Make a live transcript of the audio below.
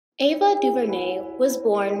Ava DuVernay was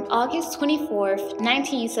born August 24,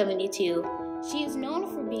 1972. She is known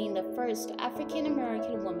for being the first African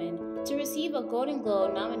American woman to receive a Golden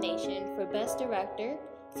Globe nomination for Best Director,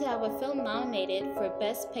 to have a film nominated for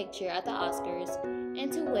Best Picture at the Oscars,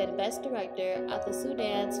 and to win Best Director at the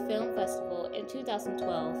Sundance Film Festival in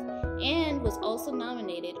 2012, and was also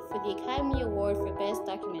nominated for the Academy Award for Best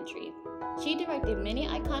Documentary. She directed many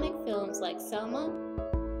iconic films like Selma,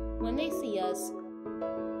 When They See Us,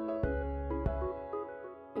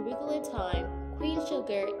 A Wrinkle in Time, Queen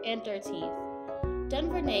Sugar, and 13th.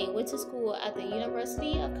 DuVernay went to school at the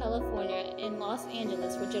University of California in Los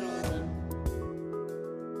Angeles for journalism.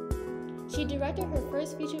 She directed her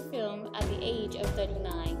first feature film at the age of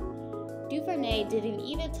 39. DuVernay didn't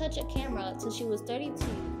even touch a camera till she was 32.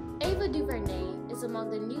 Ava DuVernay is among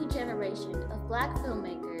the new generation of Black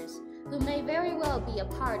filmmakers who may very well be a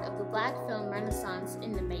part of the Black film renaissance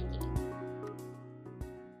in the making.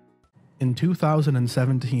 In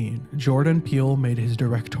 2017, Jordan Peele made his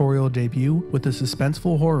directorial debut with the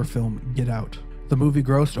suspenseful horror film Get Out. The movie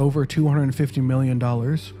grossed over $250 million,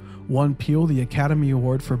 won Peele the Academy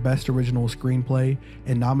Award for Best Original Screenplay,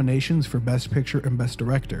 and nominations for Best Picture and Best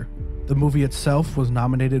Director. The movie itself was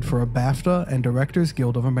nominated for a BAFTA and Directors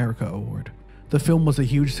Guild of America award. The film was a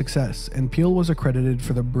huge success, and Peele was accredited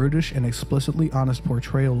for the brutish and explicitly honest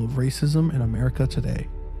portrayal of racism in America today.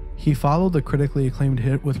 He followed the critically acclaimed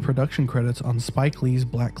hit with production credits on Spike Lee's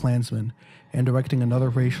BlacKkKlansman and directing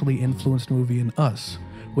another racially influenced movie in Us,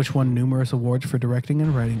 which won numerous awards for directing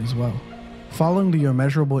and writing as well. Following the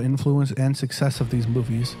immeasurable influence and success of these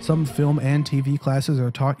movies, some film and TV classes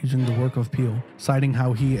are taught using the work of Peele, citing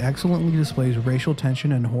how he excellently displays racial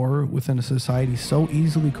tension and horror within a society so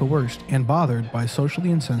easily coerced and bothered by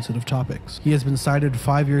socially insensitive topics. He has been cited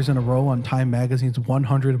 5 years in a row on Time Magazine's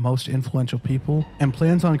 100 Most Influential People and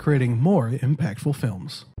plans on creating more impactful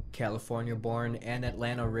films. California-born and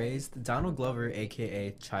Atlanta-raised, Donald Glover,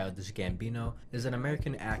 aka Childish Gambino, is an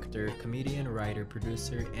American actor, comedian, writer,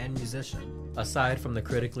 producer, and musician. Aside from the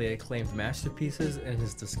critically acclaimed masterpieces in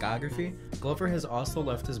his discography, Glover has also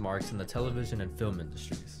left his marks in the television and film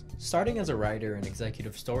industries. Starting as a writer and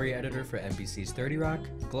executive story editor for NBC's 30 Rock,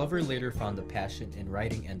 Glover later found a passion in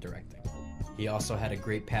writing and directing. He also had a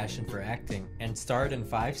great passion for acting and starred in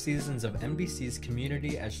 5 seasons of NBC's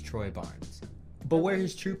Community as Troy Barnes. But where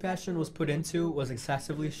his true passion was put into was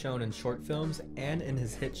excessively shown in short films and in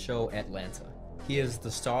his hit show Atlanta. He is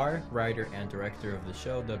the star, writer, and director of the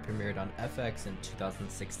show that premiered on FX in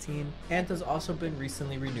 2016 and has also been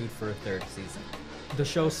recently renewed for a 3rd season. The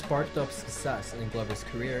show sparked up success in Glover's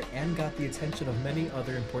career and got the attention of many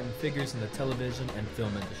other important figures in the television and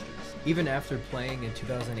film industries. Even after playing in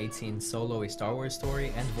 2018 Solo: A Star Wars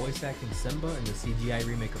Story and voice acting Simba in the CGI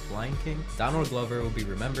remake of Lion King, Donald Glover will be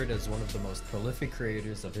remembered as one of the most prolific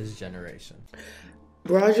creators of his generation.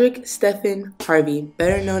 Broderick Stephen Harvey,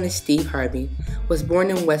 better known as Steve Harvey, was born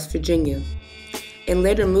in West Virginia and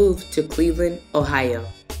later moved to Cleveland, Ohio.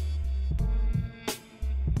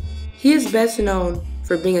 He is best known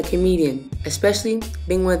for being a comedian, especially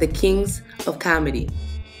being one of the kings of comedy.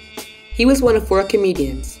 He was one of 4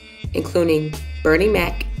 comedians, including Bernie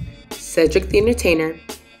Mac, Cedric the Entertainer,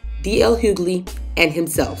 D.L. Hughley, and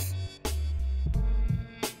himself.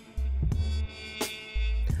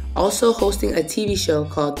 Also hosting a TV show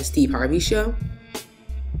called The Steve Harvey Show,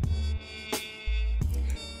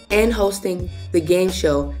 and hosting the game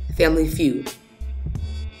show Family Feud.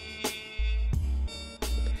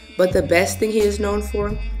 But the best thing he is known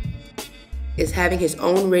for is having his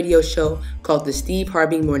own radio show called The Steve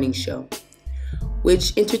Harvey Morning Show,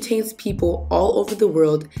 which entertains people all over the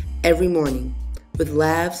world every morning with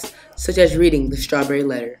laughs such as reading the Strawberry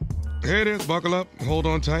Letter. Here it is, buckle up, hold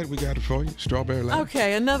on tight, we got it for you, Strawberry Letter.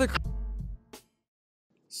 Okay, another...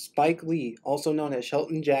 Spike Lee, also known as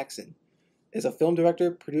Shelton Jackson, is a film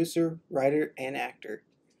director, producer, writer, and actor.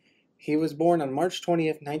 He was born on March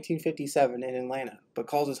 20th, 1957 in Atlanta, but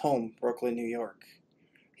calls his home Brooklyn, New York.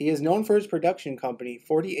 He is known for his production company,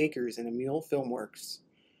 40 Acres and a Mule Filmworks,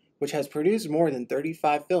 which has produced more than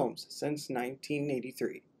 35 films since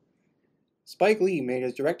 1983. Spike Lee made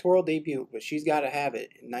his directorial debut with She's Gotta Have It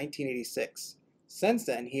in 1986. Since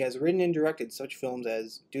then, he has written and directed such films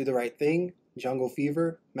as Do the Right Thing, Jungle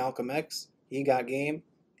Fever, Malcolm X, He Got Game,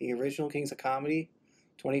 The Original Kings of Comedy,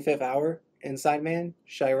 25th Hour, Inside Man,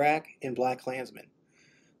 Chirac, and BlacKkKlansman.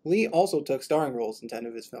 Lee also took starring roles in 10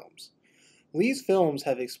 of his films. Lee's films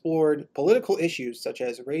have explored political issues such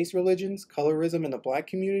as race, religions, colorism in the Black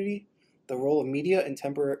community, the role of media in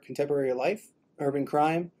contemporary life, urban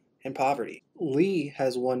crime, and poverty. Lee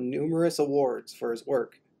has won numerous awards for his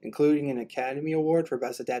work, including an Academy Award for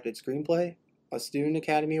Best Adapted Screenplay, a Student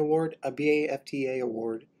Academy Award, a BAFTA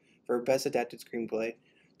Award for Best Adapted Screenplay,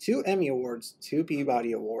 2 Emmy Awards, 2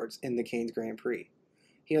 Peabody Awards in the Cannes Grand Prix.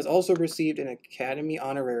 He has also received an Academy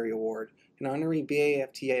Honorary Award, an Honorary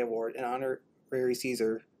BAFTA Award, an Honorary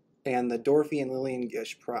Caesar, and the Dorothy and Lillian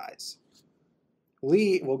Gish Prize.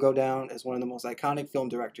 Lee will go down as one of the most iconic film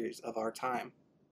directors of our time.